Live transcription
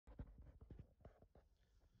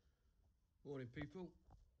Morning, people.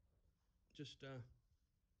 Just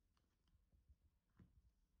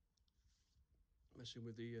messing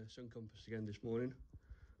with the sun compass again this morning.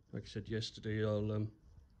 Like I said yesterday, I'll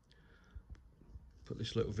put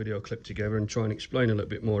this little video clip together and try and explain a little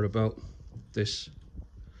bit more about this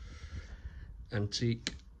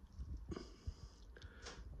antique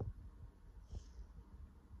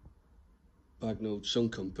Bagnold Sun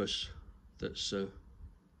Compass that's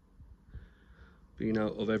been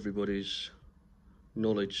out of everybody's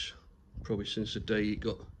knowledge probably since the day it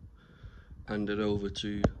got handed over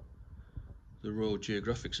to the Royal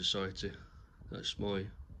Geographic Society. That's my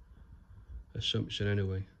assumption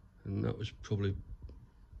anyway, and that was probably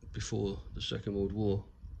before the Second World War,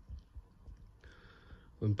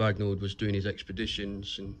 when Bagnold was doing his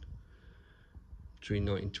expeditions between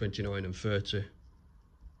 1929 and 30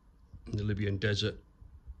 in the Libyan desert.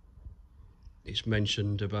 It's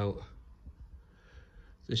mentioned about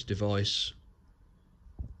this device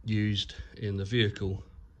used in the vehicle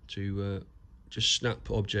to just snap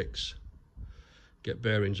objects, get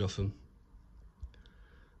bearings off them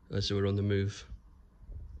as they were on the move,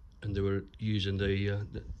 and they were using the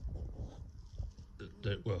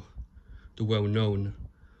well-known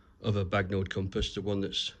other Bagnold compass, the one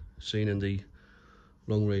that's seen in the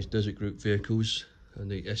long-range desert group vehicles and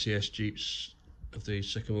the SAS jeeps of the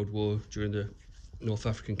Second World War during the North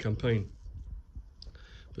African campaign.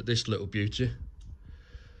 But this little beauty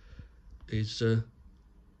is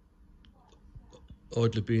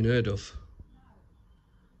hardly been heard of,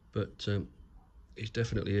 but it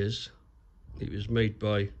definitely is. It was made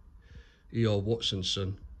by E.R. Watson's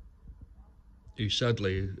son, who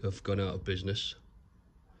sadly have gone out of business.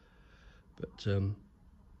 But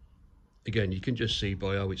again, you can just see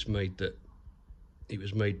by how it's made that it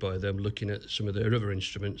was made by them, looking at some of their other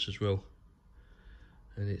instruments as well.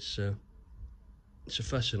 And it's a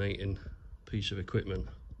fascinating piece of equipment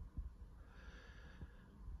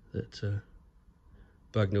that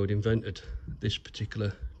Bagnold invented, this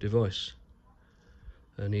particular device,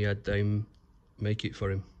 and he had them make it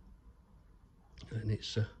for him. And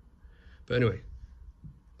it's but anyway,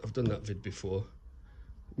 I've done that vid before.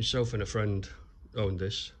 Myself and a friend owned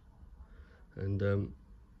this, and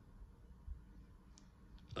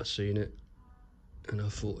I seen it and I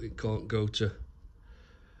thought it can't go to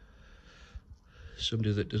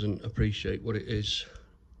somebody that doesn't appreciate what it is,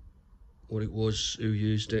 what it was, who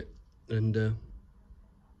used it. And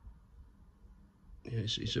yeah,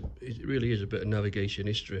 it really is a bit of navigation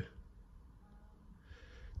history.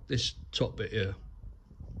 This top bit here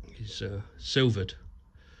is silvered,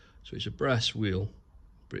 so it's a brass wheel,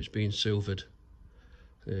 but it's been silvered.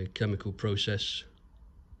 A chemical process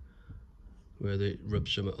where they rub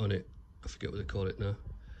something on it, I forget what they call it now,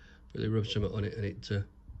 but they rub something on it and it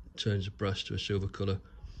turns the brass to a silver colour.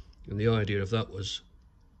 And the idea of that was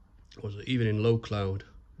that even in low cloud,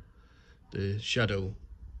 the shadow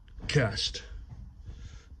cast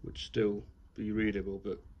would still be readable,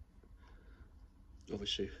 but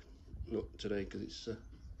obviously not today because it's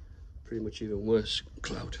pretty much even worse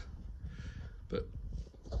cloud. But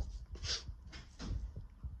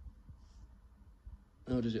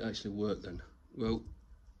how does it actually work then? Well,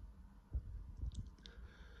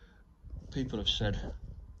 people have said,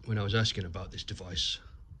 when I was asking about this device,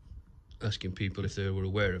 asking people if they were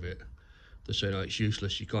aware of it, they said, oh, it's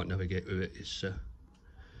useless, you can't navigate with it, it's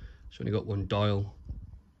only got one dial.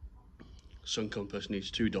 Sun compass needs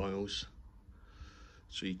 2 dials,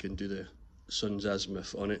 so you can do the sun's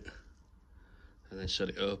azimuth on it and then set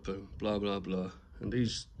it up and blah blah blah. And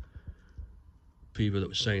these people that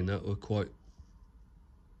were saying that were quite,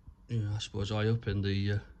 I suppose, high up in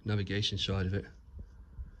the navigation side of it.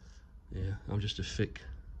 Yeah, I'm just a thick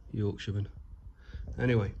Yorkshireman.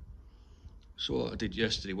 Anyway, so what I did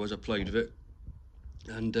yesterday was I played with it,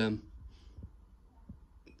 and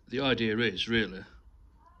the idea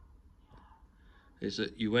is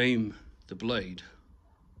that you aim the blade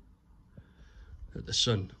at the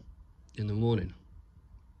sun in the morning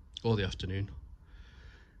or the afternoon,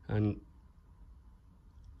 and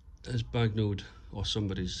as Bagnold or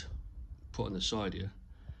somebody's put on the side here,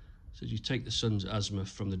 says you take the sun's azimuth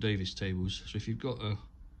from the Davis tables. So if you've got a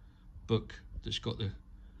book that's got the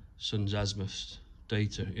sun's azimuth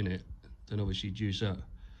data in it, then obviously you'd use that.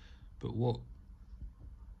 But what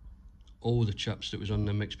all the chaps that was on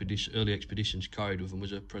them early expeditions carried with them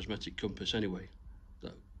was a prismatic compass anyway.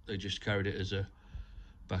 That they just carried it as a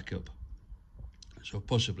backup. So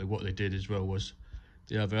possibly what they did as well was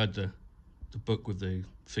they either had the book with the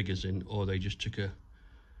figures in, or they just took a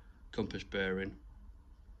compass bearing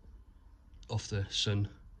off the sun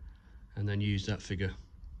and then used that figure.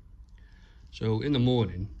 So in the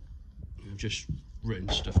morning, I've just written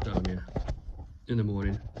stuff down here. In the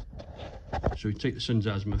morning, so we take the sun's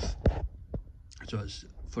azimuth, so that's,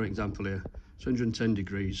 for example here, it's 110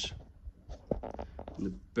 degrees, and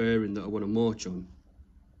the bearing that I want to march on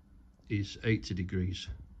is 80 degrees.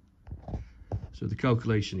 So the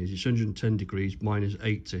calculation is it's 110 degrees minus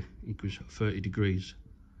 80 equals 30 degrees.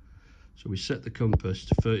 So we set the compass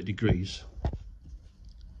to 30 degrees.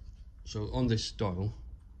 So on this dial,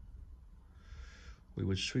 we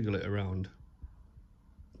would swiggle it around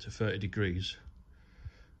to 30 degrees,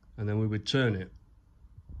 and then we would turn it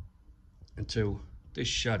until this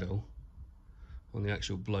shadow on the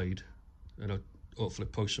actual blade, and I'll hopefully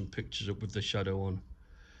post some pictures up with the shadow on,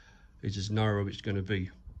 is as narrow as it's going to be.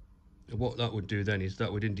 And what that would do then is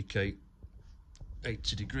that would indicate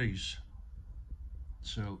 80 degrees.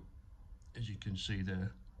 So as you can see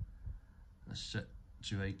there, that's set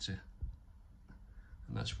to 80,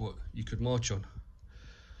 and that's what you could march on.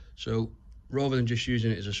 So rather than just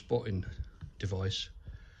using it as a spotting device,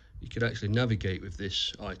 you could actually navigate with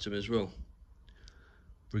this item as well,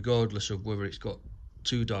 regardless of whether it's got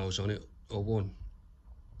 2 dials on it or 1.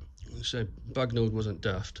 Like I said, Bagnold wasn't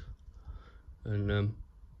daft, and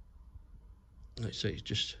like I say,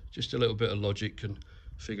 it's just a little bit of logic and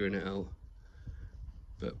figuring it out.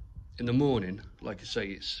 But in the morning, like I say,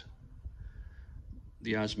 it's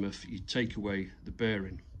the azimuth, you take away the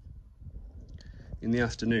bearing. In the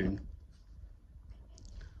afternoon,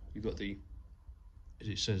 you've got the, as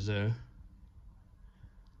it says there,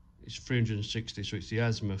 it's 360, so it's the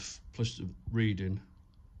azimuth plus the reading,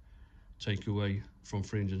 take away from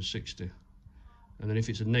 360. And then if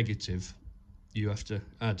it's a negative, you have to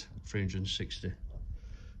add 360.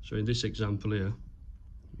 So in this example here,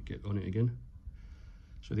 let me get on it again.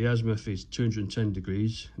 So the azimuth is 210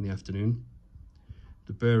 degrees in the afternoon.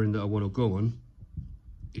 The bearing that I want to go on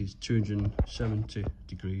is 270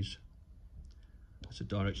 degrees. That's the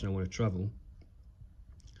direction I want to travel.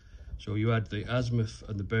 So you add the azimuth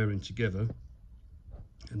and the bearing together,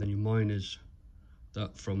 and then you minus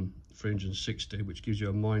that from 360, which gives you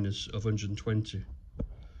a minus of 120.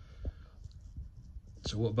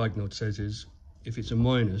 So what Bagnold says is, if it's a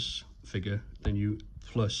minus figure, then you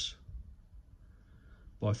plus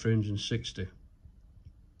by 360.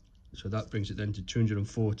 So that brings it then to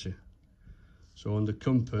 240. So on the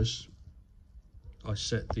compass, I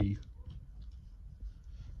set the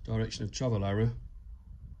direction of travel arrow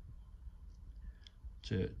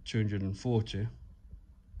to 240.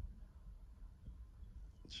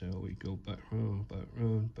 So we go back round, back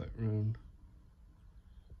round, back round.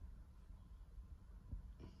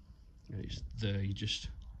 And it's there, you just,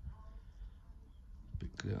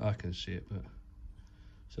 I can see it, but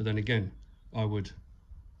so then again, I would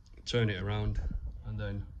turn it around, and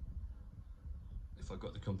then if I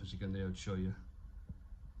got the compass again there, I would show you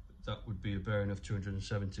that would be a bearing of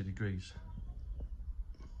 270 degrees.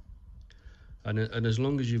 And as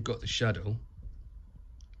long as you've got the shadow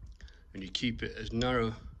and you keep it as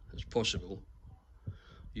narrow as possible,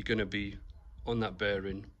 you're going to be on that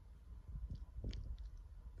bearing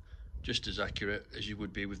just as accurate as you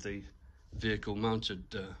would be with the vehicle mounted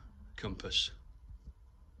compass.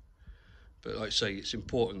 But like I say, it's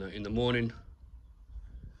important that in the morning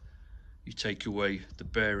you take away the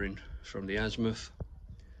bearing from the azimuth,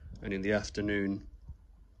 and in the afternoon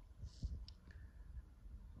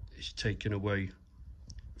it's taken away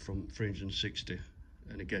from 360,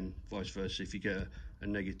 and again vice versa. If you get a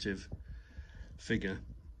negative figure,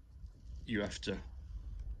 you have to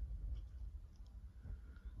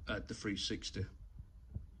add the 360.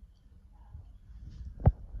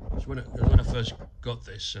 So when I first got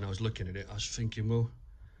this and I was looking at it, I was thinking, well,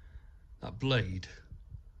 that blade,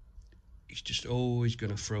 it's just always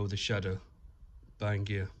going to throw the shadow bang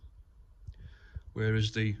here,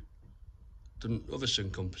 whereas the other sun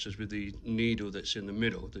compasses with the needle that's in the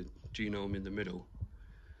middle, the genome in the middle,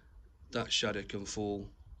 that shadow can fall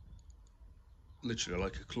literally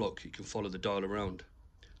like a clock. It can follow the dial around,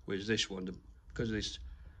 whereas this one, because of this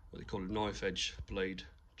what they call a knife edge blade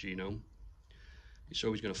genome, it's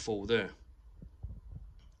always going to fall there.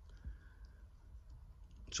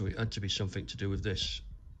 So it had to be something to do with this,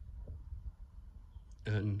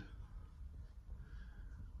 and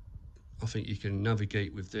I think you can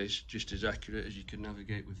navigate with this just as accurate as you can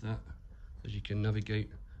navigate with that, as you can navigate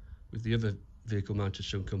with the other vehicle mounted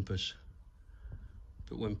sun compass.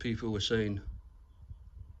 But when people were saying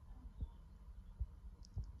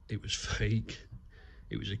it was fake,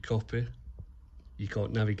 it was a copy, you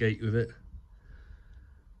can't navigate with it,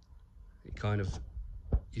 it kind of,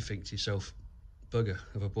 you think to yourself, bugger,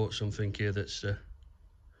 have I bought something here that's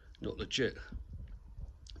not legit?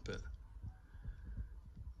 But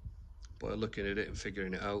by looking at it and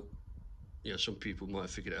figuring it out. Yeah, some people might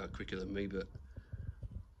have figured it out quicker than me, but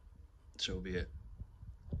so be it.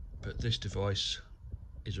 But this device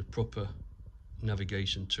is a proper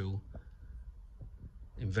navigation tool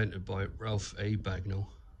invented by Ralph Bagnold.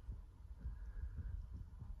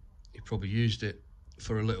 He probably used it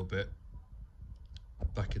for a little bit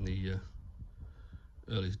back in the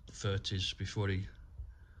early 30s before he,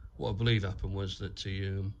 what I believe happened was that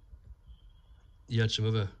he had some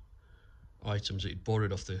other items that he'd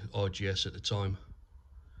borrowed off the RGS at the time.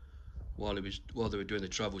 While they were doing the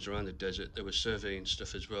travels around the desert, they were surveying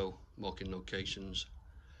stuff as well, marking locations,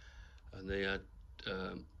 and they had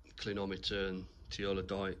clinometer and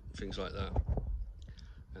theodolite, things like that,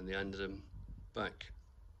 and they handed them back.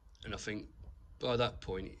 And I think by that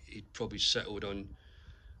point he'd probably settled on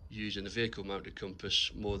using the vehicle mounted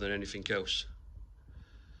compass more than anything else.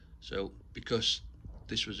 So because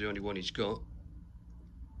this was the only one he's got,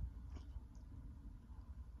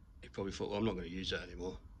 he probably thought, well, I'm not going to use that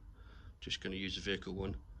anymore, just going to use the vehicle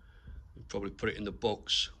one, and probably put it in the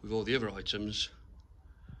box with all the other items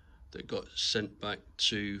that got sent back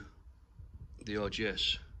to the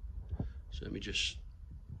RGS. So let me just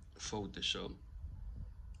fold this up.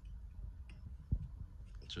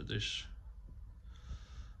 So this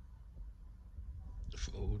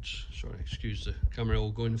folds, sorry, excuse the camera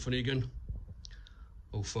all going funny again,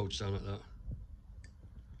 all folds down like that.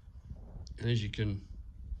 And as you can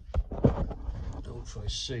hopefully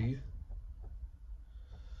see,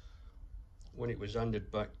 when it was handed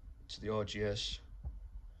back to the RGS,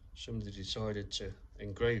 somebody decided to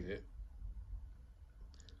engrave it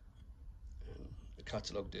and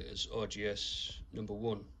catalogued it as RGS number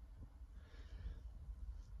 1.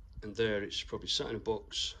 And there it's probably sat in a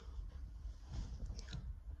box.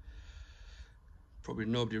 Probably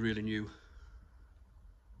nobody really knew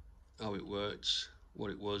how it worked,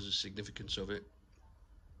 what it was, the significance of it.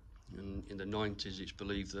 And in the 90s it's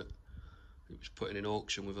believed that it was put in an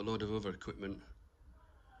auction with a lot of other equipment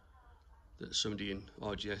that somebody in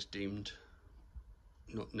RGS deemed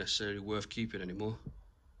not necessarily worth keeping anymore,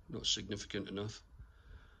 not significant enough.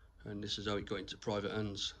 And this is how it got into private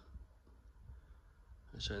hands.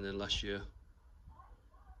 And then last year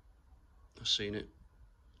I've seen it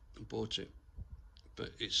and bought it. But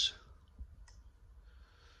it's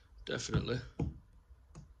definitely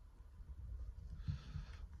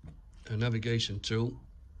a navigation tool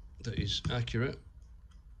that is accurate,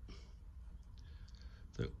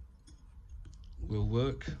 that will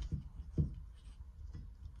work,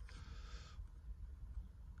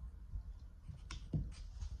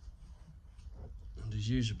 and is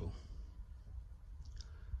usable.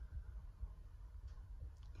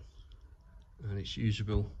 And it's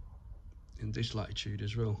usable in this latitude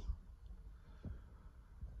as well.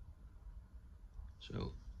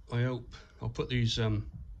 So I hope I'll put these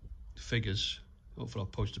figures, hopefully I'll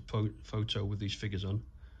post a photo with these figures on,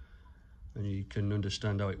 and you can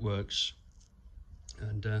understand how it works.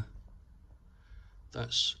 And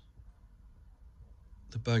that's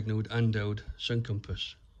the Bagnold handheld Sun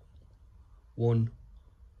Compass, 1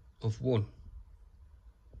 of 1.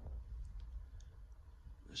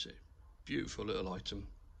 That's it. Beautiful little item.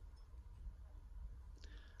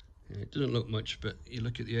 Yeah, it doesn't look much, but you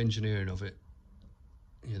look at the engineering of it,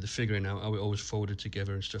 you know, the figuring out how it always folded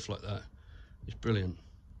together and stuff like that. It's brilliant,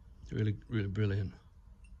 really, really brilliant.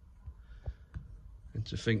 And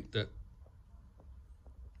to think that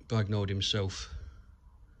Bagnold himself,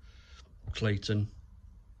 Clayton,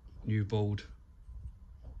 Newbold,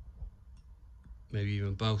 maybe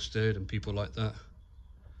even Balstead and people like that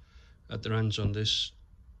had their hands on this.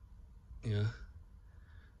 Yeah,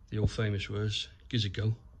 the old famous words, gives a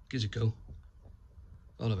go,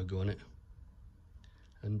 I'll have a go on it.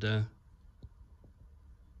 And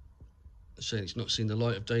saying it's not seen the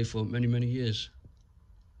light of day for many, many years.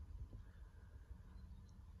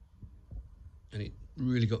 And it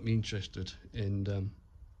really got me interested in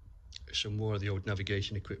some more of the old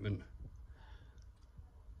navigation equipment,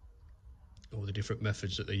 all the different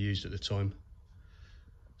methods that they used at the time.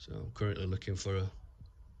 So I'm currently looking for a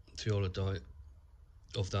theodolite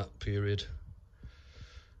of that period.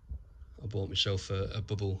 I bought myself a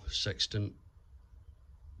bubble sextant.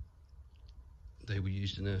 They were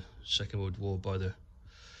used in the Second World War by the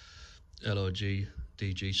LRG,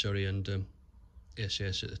 DG, sorry, and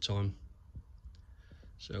SAS at the time.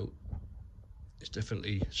 So it's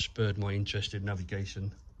definitely spurred my interest in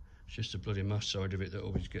navigation. It's just the bloody math side of it that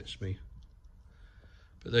always gets me.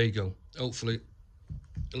 But there you go. Hopefully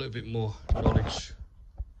a little bit more knowledge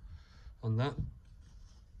on that.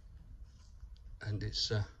 And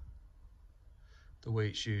it's the way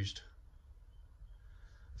it's used.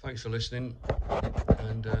 thanks for listening,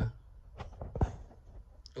 and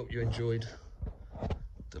hope you enjoyed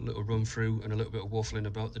the little run through and a little bit of waffling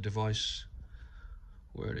about the device,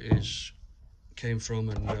 where it is, came from,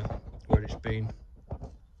 and where it's been.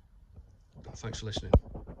 Thanks for listening.